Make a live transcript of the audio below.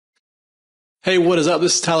Hey, what is up?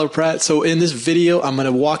 This is Tyler Pratt. So in this video, I'm going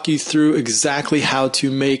to walk you through exactly how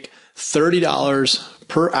to make $30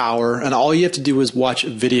 per hour. And all you have to do is watch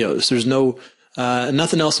videos. There's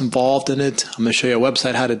nothing else involved in it. I'm going to show you a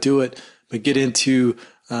website how to do it, but get into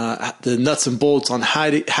the nuts and bolts on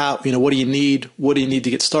what do you need? What do you need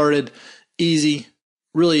to get started? Easy,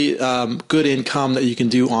 really good income that you can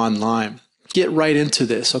do online. Get right into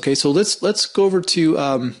this. Okay, so let's go over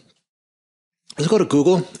to let's go to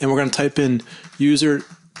Google and we're going to type in user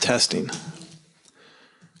testing.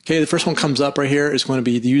 Okay, the first one comes up right here is going to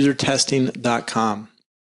be usertesting.com.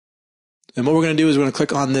 And what we're going to do is we're going to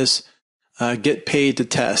click on this get paid to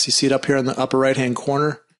test. You see it up here in the upper right hand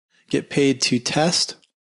corner, get paid to test.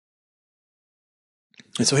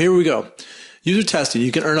 And so here we go. User testing,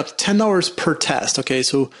 you can earn up to $10 per test. Okay,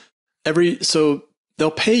 so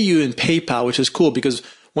they'll pay you in PayPal, which is cool because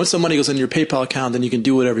once the money goes into your PayPal account, then you can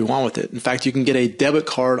do whatever you want with it. In fact, you can get a debit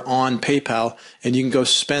card on PayPal and you can go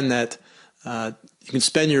spend that. You can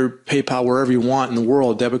spend your PayPal wherever you want in the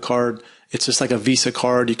world. Debit card, it's just like a Visa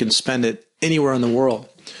card. You can spend it anywhere in the world.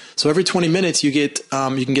 So every 20 minutes you can get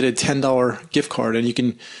a $10 gift card, and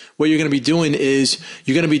what you're going to be doing is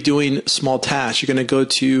you're going to be doing small tasks. You're going to go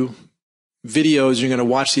to videos. You're going to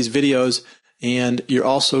watch these videos, and you're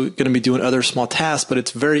also going to be doing other small tasks. But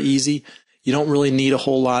it's very easy. You don't really need a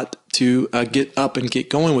whole lot to get up and get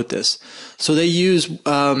going with this. So they use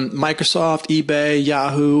Microsoft, eBay,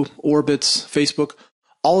 Yahoo, Orbitz, Facebook,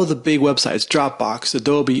 all of the big websites, Dropbox,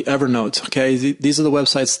 Adobe, Evernote. Okay, these are the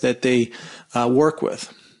websites that they work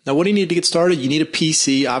with. Now, what do you need to get started? You need a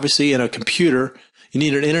PC, obviously, and a computer. You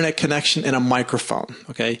need an internet connection and a microphone.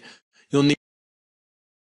 Okay, you'll need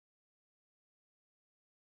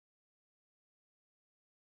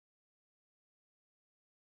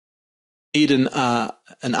an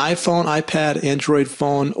iPhone, iPad, Android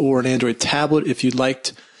phone, or an Android tablet if you'd like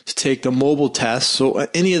to take the mobile test. So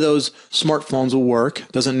any of those smartphones will work.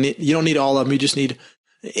 You don't need all of them. You just need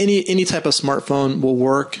any type of smartphone will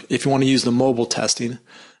work if you want to use the mobile testing.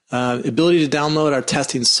 Ability to download our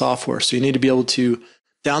testing software. So you need to be able to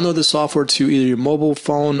download the software to either your mobile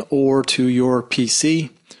phone or to your PC.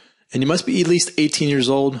 And you must be at least 18 years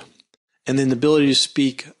old. And then the ability to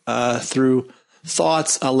speak through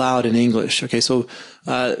thoughts aloud in English. Okay, so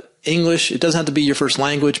English, it doesn't have to be your first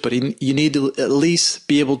language, but you need to at least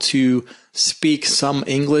be able to speak some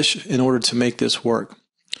English in order to make this work.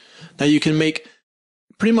 Now you can make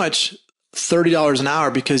pretty much $30 an hour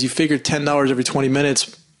because you figured $10 every 20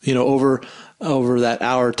 minutes, over that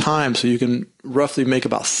hour time. So you can roughly make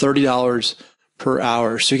about $30 per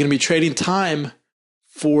hour. So you're going to be trading time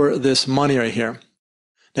for this money right here.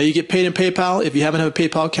 Now you get paid in PayPal. If you haven't have a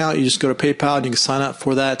PayPal account, you just go to PayPal and you can sign up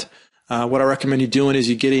for that. What I recommend you doing is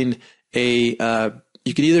you can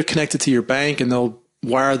either connect it to your bank and they'll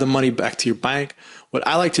wire the money back to your bank. What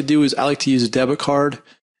I like to do is I like to use a debit card.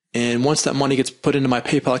 And once that money gets put into my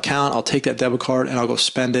PayPal account, I'll take that debit card and I'll go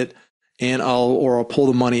spend it, and I'll pull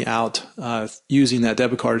the money out using that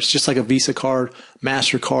debit card. It's just like a Visa card,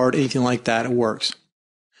 MasterCard, anything like that. It works.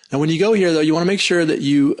 Now, when you go here, though, you want to make sure that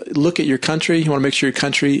you look at your country. You want to make sure your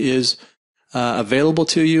country is available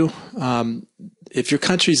to you. If your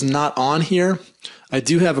country's not on here, I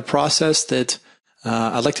do have a process that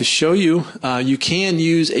I'd like to show you. You can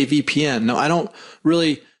use a VPN. Now,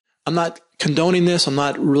 I'm not condoning this. I'm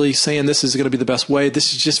not really saying this is going to be the best way.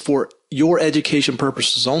 This is just for your education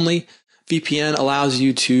purposes only. VPN allows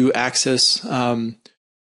you to access, really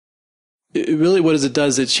what it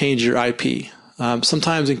does, it changes your IP.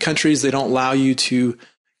 Sometimes in countries, they don't allow you to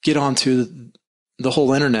get onto the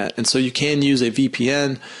whole internet. And so you can use a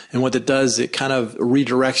VPN. And what it does, it kind of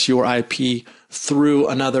redirects your IP through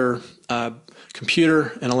another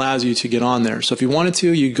computer and allows you to get on there. So if you wanted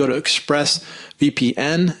to, you go to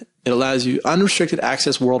ExpressVPN. It allows you unrestricted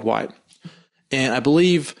access worldwide. And I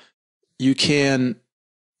believe you can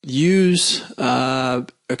use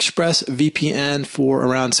ExpressVPN for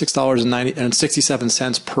around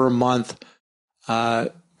 $6.67 per month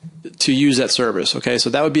to use that service. Okay, so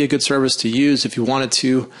that would be a good service to use if you wanted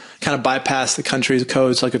to kind of bypass the country's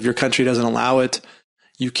codes. Like if your country doesn't allow it,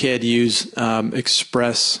 you could use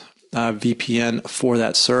ExpressVPN for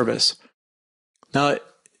that service. Now,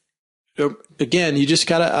 again, you just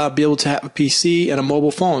got to be able to have a PC and a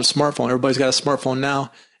mobile phone, smartphone. Everybody's got a smartphone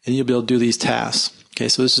now, and you'll be able to do these tasks. Okay,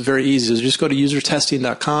 so this is very easy. So just go to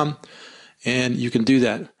usertesting.com, and you can do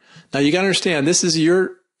that. Now, you got to understand, this is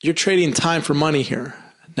you're trading time for money here.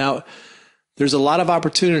 Now, there's a lot of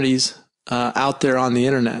opportunities out there on the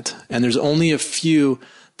internet, and there's only a few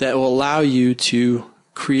that will allow you to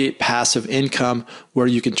create passive income where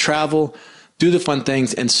you can travel, do the fun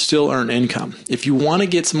things, and still earn income. If you want to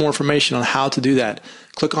get some more information on how to do that,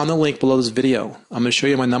 click on the link below this video. I'm going to show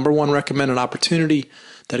you my #1 recommended opportunity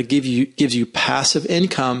that gives you passive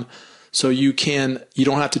income, so you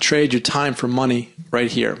don't have to trade your time for money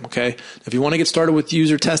right here. Okay. If you want to get started with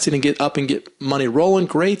user testing and get money rolling,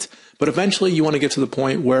 great. But eventually you want to get to the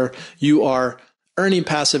point where you are earning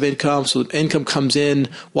passive income. So income comes in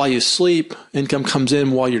while you sleep, income comes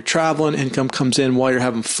in while you're traveling, income comes in while you're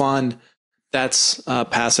having fun. That's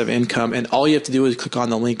passive income. And all you have to do is click on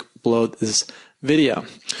the link below this video.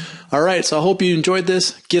 All right. So I hope you enjoyed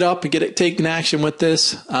this. Get up and take an action with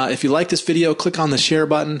this. If you like this video, click on the share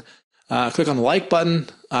button, click on the like button,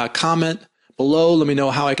 comment below. Let me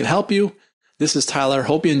know how I can help you. This is Tyler.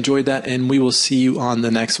 Hope you enjoyed that, and we will see you on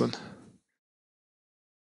the next one.